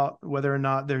thoughts about whether or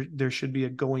not there should be a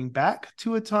going back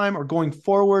to a time or going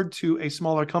forward to a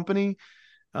smaller company,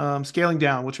 scaling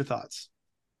down? What's your thoughts?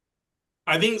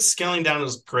 I think scaling down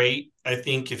is great. I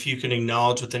think if you can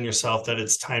acknowledge within yourself that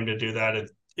it's time to do that,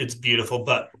 it's beautiful.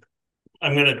 But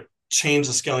I'm going to change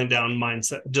the scaling down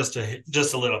mindset just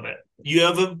a little bit. You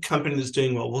have a company that's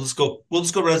doing well. We'll just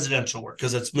go residential work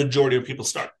because it's majority of people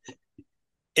start.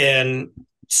 And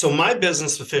so my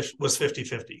business was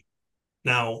 50-50.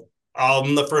 Now,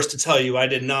 I'm the first to tell you I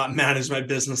did not manage my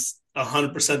business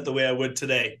 100% the way I would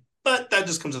today. But that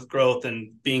just comes with growth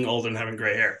and being older and having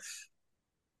gray hair.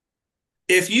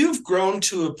 If you've grown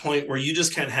to a point where you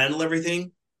just can't handle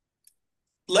everything,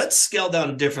 let's scale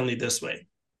down differently this way.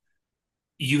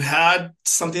 You had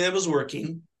something that was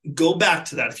working, go back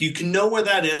to that. If you can know where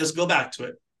that is, go back to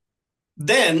it.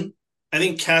 Then, I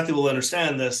think Kathy will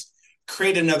understand this,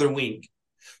 create another wing.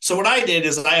 So what I did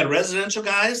is I had residential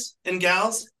guys and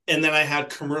gals, and then I had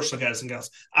commercial guys and gals.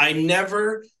 At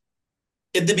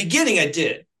the beginning I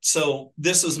did. So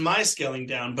this was my scaling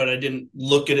down, but I didn't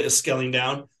look at it as scaling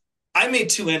down. I made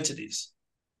two entities.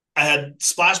 I had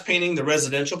Splash Painting, the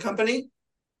residential company,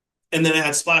 and then I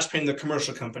had Splash Painting, the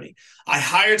commercial company. I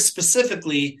hired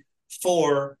specifically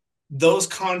for those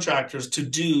contractors to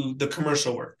do the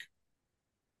commercial work.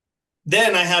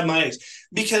 Then I had my eggs,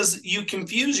 because you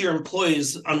confuse your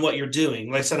employees on what you're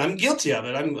doing. Like I said, I'm guilty of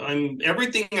it. I'm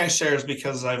everything I share is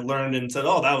because I've learned and said,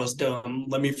 oh, that was dumb.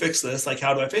 Let me fix this. Like,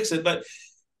 how do I fix it? But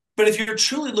if you're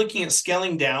truly looking at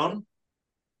scaling down,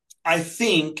 I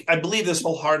believe this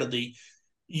wholeheartedly,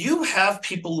 you have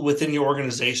people within your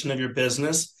organization of your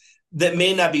business that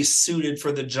may not be suited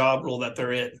for the job role that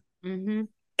they're in. Mm-hmm.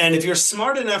 And if you're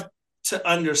smart enough to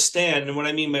understand, and what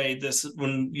I mean by this,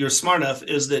 when you're smart enough,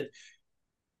 is that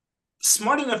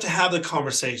smart enough to have the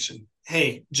conversation.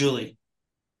 Hey, Julie,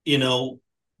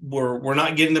 we're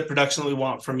not getting the production that we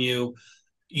want from you.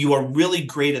 You are really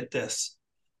great at this.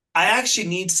 I actually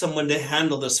need someone to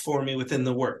handle this for me within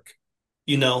the work.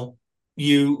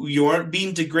 You aren't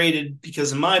being degraded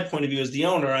because, in my point of view as the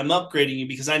owner, I'm upgrading you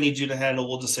because I need you to handle,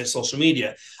 we'll just say, social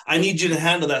media. I need you to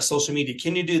handle that social media.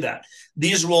 Can you do that?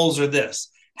 These roles are this.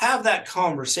 Have that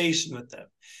conversation with them.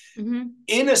 Mm-hmm.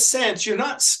 In a sense, you're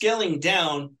not scaling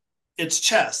down. It's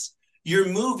chess. You're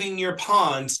moving your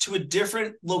pawns to a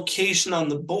different location on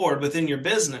the board within your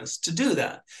business to do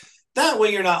that. That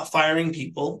way you're not firing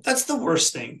people. That's the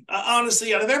worst thing.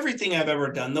 Honestly, out of everything I've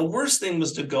ever done, the worst thing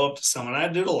was to go up to someone, I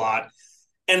did a lot,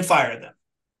 and fire them.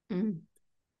 Mm-hmm.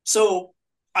 So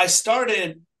I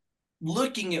started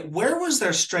looking at where was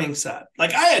their strengths at.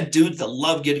 Like, I had dudes that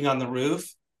loved getting on the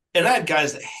roof, and I had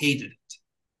guys that hated it.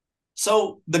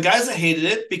 So the guys that hated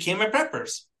it became my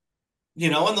preppers,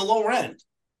 in the lower end.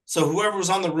 So whoever was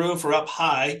on the roof or up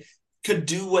high could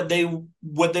do what they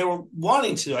were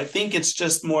wanting to. I think it's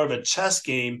just more of a chess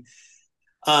game.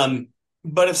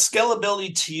 But if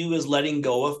scalability to you is letting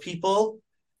go of people,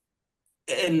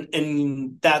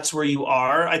 and that's where you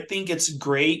are, I think it's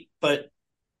great. But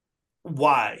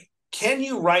why? Can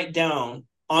you write down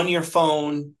on your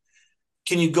phone?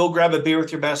 Can you go grab a beer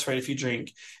with your best friend if you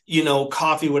drink,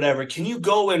 coffee, whatever? Can you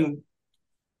go and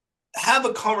have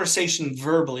a conversation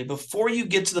verbally before you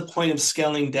get to the point of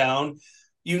scaling down?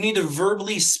 You need to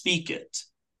verbally speak it.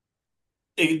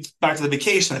 Back to the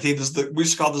vacation. I think we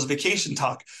should call this vacation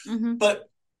talk. Mm-hmm. But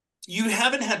you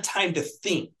haven't had time to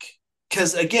think,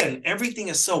 because again, everything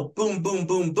is so boom, boom,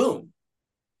 boom, boom.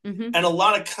 And a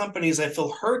lot of companies, I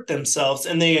feel, hurt themselves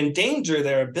and they endanger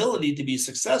their ability to be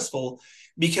successful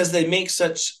because they make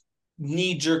such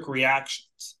knee-jerk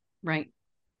reactions. Right.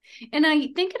 And I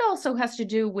think it also has to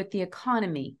do with the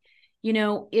economy. You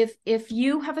know, if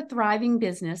you have a thriving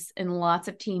business and lots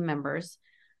of team members,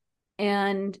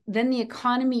 and then the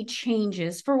economy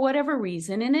changes for whatever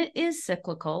reason, and it is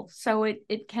cyclical, so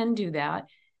it can do that.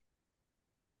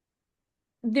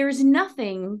 There's no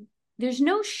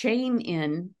shame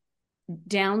in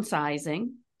downsizing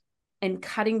and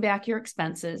cutting back your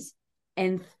expenses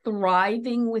and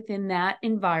thriving within that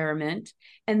environment.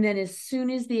 And then as soon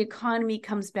as the economy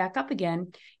comes back up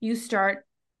again, you start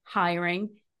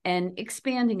hiring and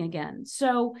expanding again.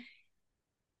 So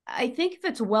I think if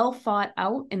it's well thought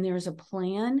out and there's a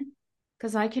plan,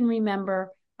 because I can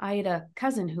remember I had a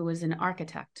cousin who was an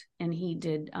architect and he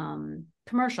did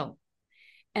commercial.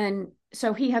 And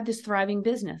so he had this thriving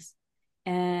business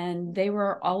and they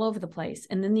were all over the place.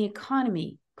 And then the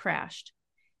economy crashed.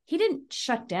 He didn't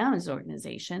shut down his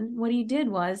organization. What he did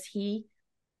was he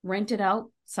rented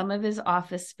out some of his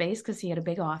office space because he had a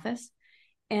big office.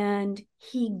 And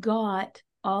he got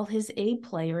all his A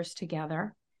players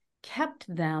together, kept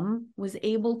them, was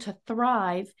able to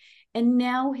thrive. And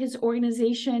now his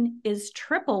organization is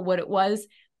triple what it was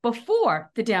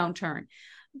before the downturn.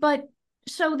 But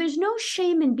so there's no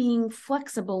shame in being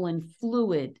flexible and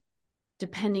fluid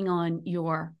depending on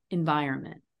your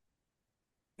environment.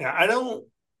 Yeah, I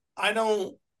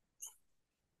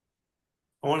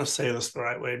want to say this the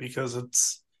right way because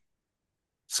it's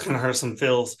going to hurt some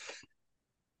feels.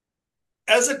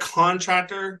 As a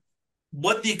contractor,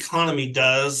 what the economy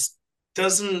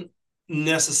doesn't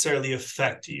necessarily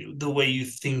affect you the way you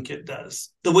think it does.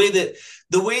 The way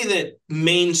that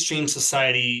mainstream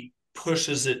society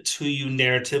pushes it to you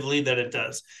narratively that it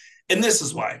does. And this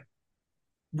is why.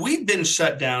 We've been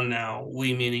shut down now,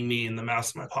 we meaning me and the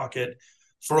mouse in my pocket,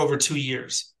 for over 2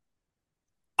 years.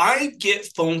 I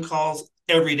get phone calls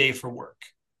every day for work.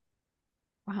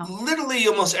 Wow. Literally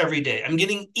almost every day. I'm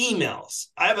getting emails.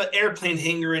 I have an airplane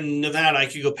hangar in Nevada I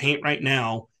could go paint right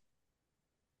now.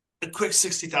 A quick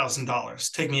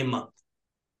 $60,000. Take me a month.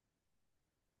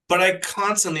 But I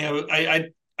constantly,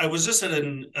 I was just at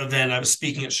an event. I was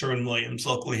speaking at Sherwin-Williams,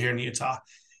 locally here in Utah.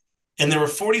 And there were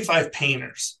 45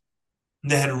 painters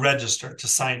that had registered to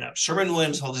sign up.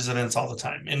 Sherwin-Williams holds these events all the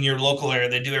time. In your local area,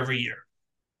 they do every year.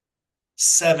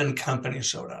 7 companies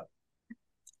showed up.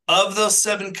 Of those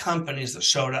 7 companies that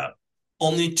showed up,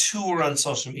 only 2 were on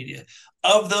social media.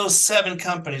 Of those 7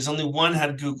 companies, only 1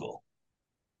 had Google.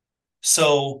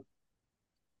 So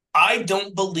I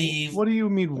don't believe. What do you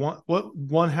mean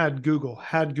one had Google?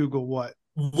 Had Google what?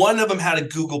 One of them had a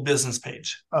Google business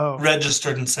page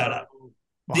registered and set up.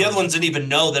 Wow. The other ones didn't even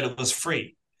know that it was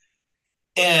free.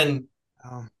 And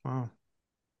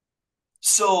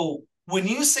so when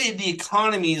you say the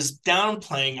economy is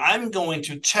downplaying, I'm going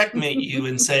to checkmate you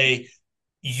and say,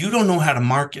 you don't know how to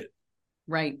market.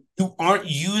 Right. You aren't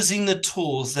using the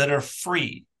tools that are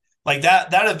free. Like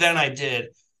that event I did,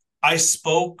 I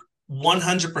spoke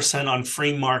 100% on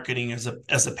free marketing as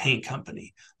a paint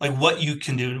company. Like what you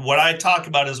can do. What I talk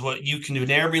about is what you can do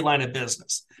in every line of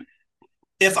business.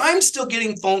 If I'm still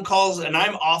getting phone calls and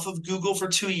I'm off of Google for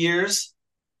 2 years,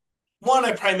 one,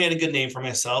 I probably made a good name for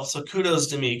myself. So kudos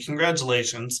to me.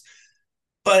 Congratulations.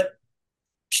 But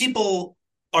people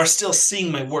are still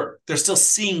seeing my work. They're still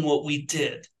seeing what we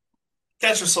did.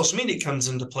 That's where social media comes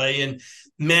into play and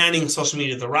manning social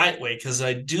media the right way. Because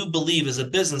I do believe as a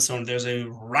business owner, there's a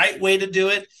right way to do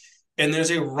it and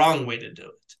there's a wrong way to do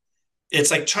it.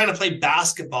 It's like trying to play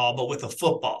basketball, but with a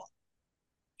football.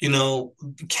 You know,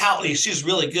 Callie, she's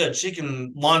really good. She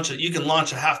can launch it. You can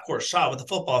launch a half-court shot with a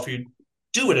football if you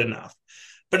do it enough,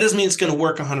 but it doesn't mean it's going to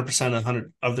work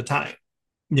 100% of the time,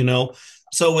 you know?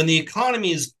 So when the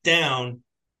economy is down,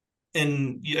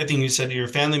 and I think you said your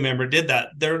family member did that,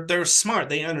 they're smart.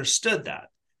 They understood that.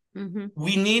 Mm-hmm.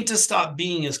 We need to stop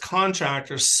being as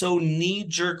contractors so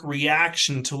knee-jerk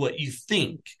reaction to what you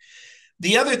think.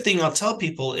 The other thing I'll tell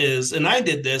people is, and I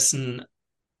did this, and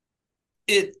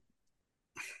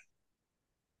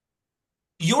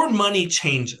your money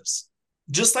changes.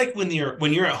 Just like when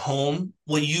you're at home,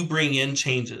 what you bring in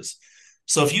changes.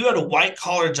 So if you had a white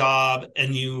collar job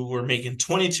and you were making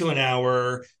 $22 an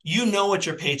hour, you know what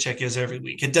your paycheck is every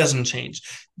week. It doesn't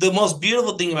change. The most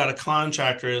beautiful thing about a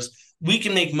contractor is we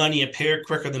can make money a pair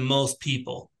quicker than most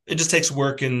people. It just takes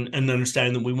work and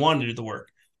understanding that we want to do the work.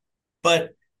 But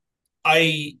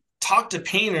I talked to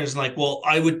painters like, well,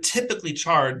 I would typically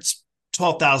charge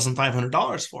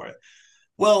 $12,500 for it.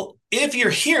 Well, if you're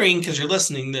hearing, because you're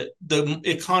listening, that the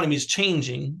economy is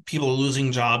changing, people are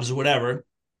losing jobs or whatever,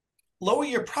 lower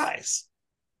your price,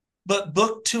 but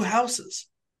book 2 houses.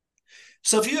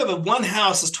 So if you have one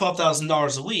house is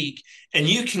 $12,000 a week, and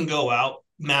you can go out,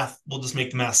 math, we'll just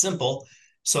make the math simple.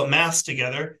 So math's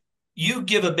together, you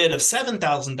give a bid of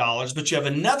 $7,000, but you have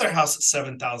another house at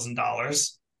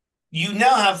 $7,000. You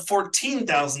now have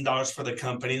 $14,000 for the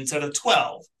company instead of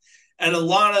 12. And a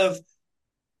lot of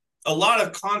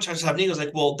contractors have needs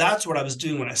like, well, that's what I was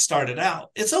doing when I started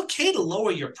out. It's okay to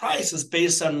lower your prices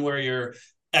based on where your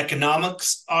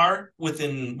economics are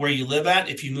within where you live at.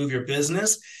 If you move your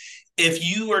business, if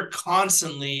you are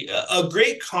constantly, a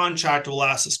great contractor will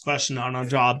ask this question on a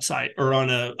job site or on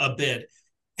a bid.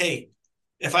 Hey,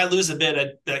 if I lose a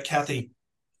bid at Kathy,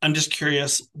 I'm just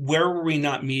curious, where were we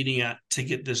not meeting at to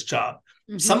get this job?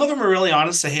 Mm-hmm. Some of them are really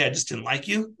honest, say, hey, I just didn't like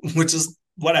you, which is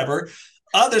whatever.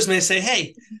 Others may say,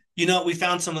 hey, we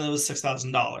found someone that was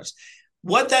 $6,000.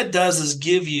 What that does is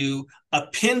give you a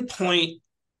pinpoint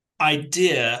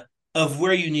idea of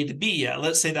where you need to be at.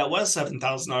 Let's say that was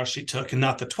 $7,000 she took and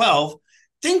not the 12.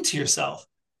 Think to yourself,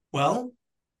 well,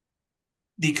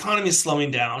 the economy is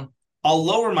slowing down. I'll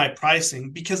lower my pricing,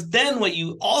 because then what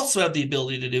you also have the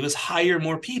ability to do is hire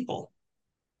more people.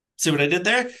 See what I did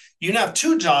there? You now have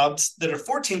 2 jobs that are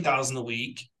 $14,000 a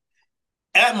week,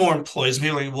 add more employees.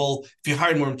 Maybe like, well, if you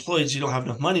hire more employees, you don't have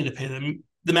enough money to pay them.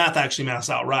 The math actually maths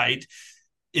out right.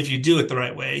 If you do it the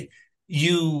right way,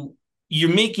 you're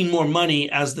making more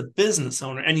money as the business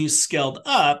owner, and you scaled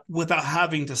up without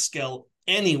having to scale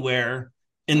anywhere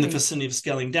in the vicinity of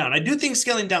scaling down. I do think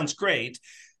scaling down is great,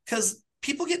 because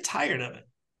people get tired of it.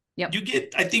 Yep.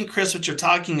 I think, Chris, what you're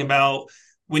talking about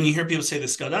when you hear people say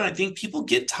this scale down, I think people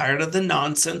get tired of the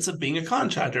nonsense of being a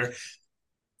contractor.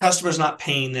 Customers not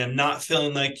paying them, not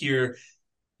feeling like you're,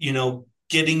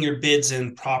 getting your bids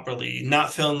in properly,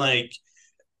 not feeling like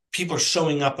people are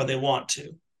showing up when they want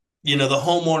to. The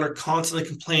homeowner constantly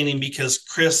complaining because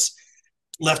Chris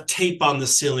left tape on the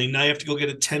ceiling. Now you have to go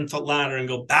get a 10-foot ladder and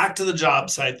go back to the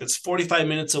job site that's 45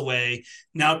 minutes away.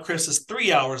 Now Chris is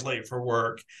 3 hours late for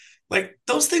work. Like,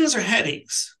 those things are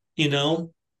headaches,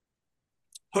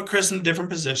 Put Chris in a different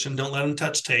position. Don't let him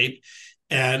touch tape,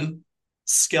 and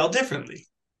scale differently.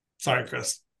 Sorry,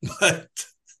 Chris. But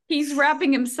he's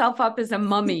wrapping himself up as a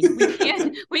mummy.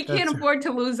 We can't afford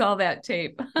to lose all that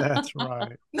tape. That's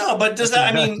right. No, but does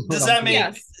that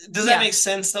make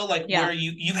sense though? Like, where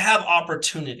you have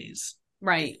opportunities.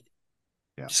 Right.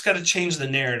 Yeah. Just got to change the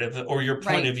narrative or your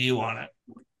point of view on it.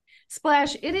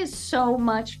 Splash, it is so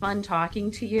much fun talking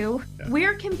to you. Yeah.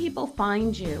 Where can people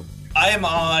find you? I am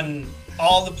on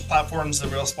all the platforms, The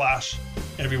Real Splash,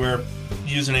 everywhere.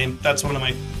 Username, that's one of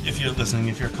my, if you're listening,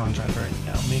 if you're a contractor right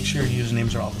now, make sure your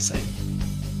usernames are all the same.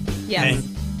 Yes. Okay?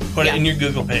 Put it in your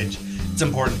Google page. It's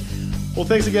important. Well,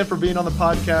 thanks again for being on the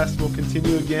podcast. We'll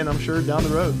continue again, I'm sure, down the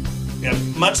road. Yeah.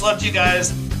 Much love to you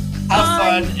guys. Have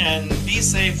fun and be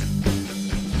safe.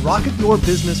 Rocket Your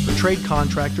Business for Trade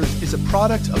Contractors is a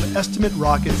product of Estimate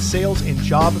Rocket sales and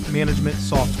job management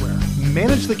software.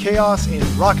 Manage the chaos and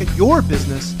rocket your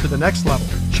business to the next level.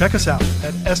 Check us out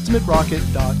at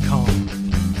estimaterocket.com.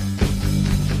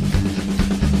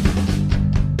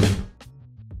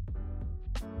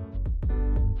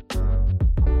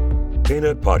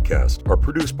 PaintNet podcasts are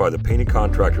produced by the Painting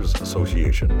Contractors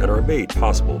Association and are made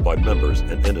possible by members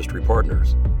and industry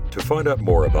partners. To find out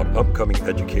more about upcoming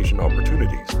education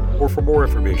opportunities or for more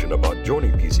information about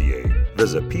joining PCA,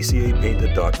 visit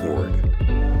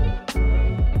pcapainted.org.